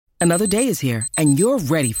Another day is here, and you're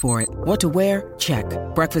ready for it. What to wear? Check.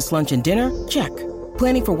 Breakfast, lunch, and dinner? Check.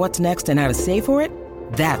 Planning for what's next and how to save for it?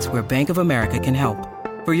 That's where Bank of America can help.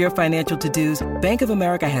 For your financial to-dos, Bank of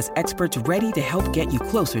America has experts ready to help get you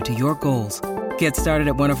closer to your goals. Get started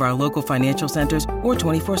at one of our local financial centers or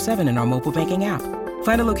 24/7 in our mobile banking app.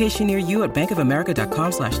 Find a location near you at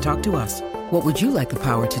bankofamerica.com/talktous. What would you like the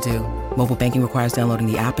power to do? Mobile banking requires downloading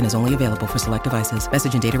the app and is only available for select devices.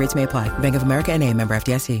 Message and data rates may apply. Bank of America N.A., member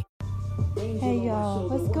FDIC. Hey y'all,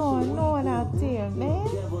 what's going on out there, man?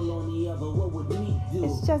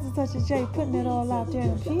 It's just a touch of J putting it all out there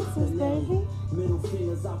in pieces, baby.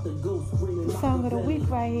 The song of the week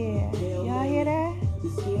right here. Y'all hear that?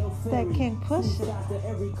 It's that King Pusha.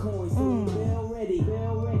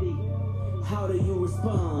 How do you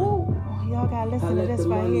respond? Ooh, y'all gotta listen to this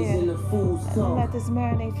right here. I'm gonna let this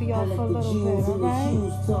marinate for y'all for a little bit, alright?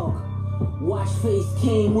 Wash face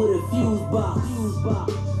came with a fuse box.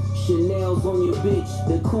 Chanel's on your bitch,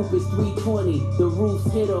 the coupe is 320, the roof's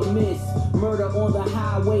hit or miss. Murder on the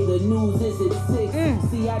highway, the news is at 6.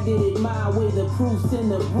 See, I did it my way, the proof's in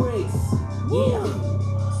the bricks. Yeah,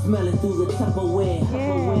 smelling through the Tupperware.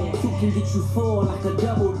 Who can get you full like a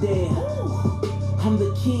double dare? I'm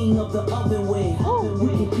the king of the ovenware. We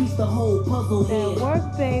can piece the whole puzzle here. That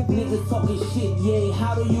work, baby. Niggas talking shit, yay,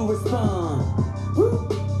 how do you respond?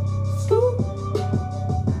 Whoop, scoop,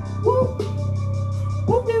 whoop,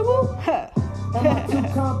 whoop-de-whoop. Am I too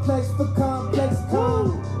complex for complex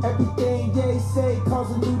con? Everything they say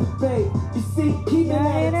cause a new debate. You see, keeping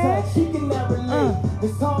that attached, she can never relate.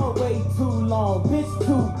 It's hard way too long, bitch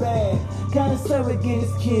too bad. Gotta surrogate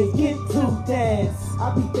kids, get two dads.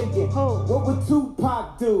 I be thinking, what would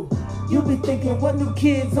Tupac do? You be thinking, what new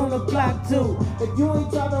kids on the block do? If you ain't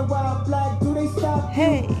driving while black, do they stop?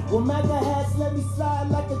 Hey. Well, MAGA hats let me slide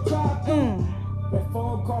like a trap. That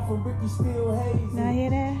phone call from Ricky still hazy. Now hear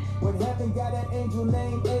that? When heaven got an angel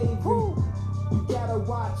named Avery, you gotta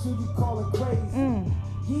watch who you callin' crazy.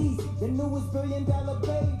 Yeezy, the newest $1 billion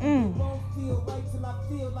baby. It won't feel right till I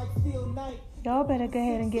feel like Phil Knight. Y'all better go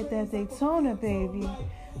ahead and get that Daytona, baby.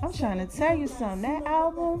 I'm trying to tell you something. That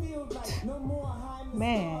album,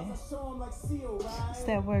 man, it's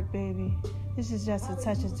that work, baby. This is just a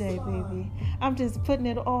touch of J, baby. I'm just putting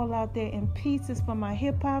it all out there in pieces for my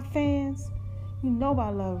hip-hop fans. You know I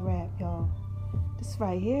love rap, y'all. This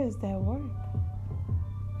right here is that work.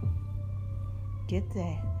 Get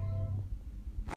that.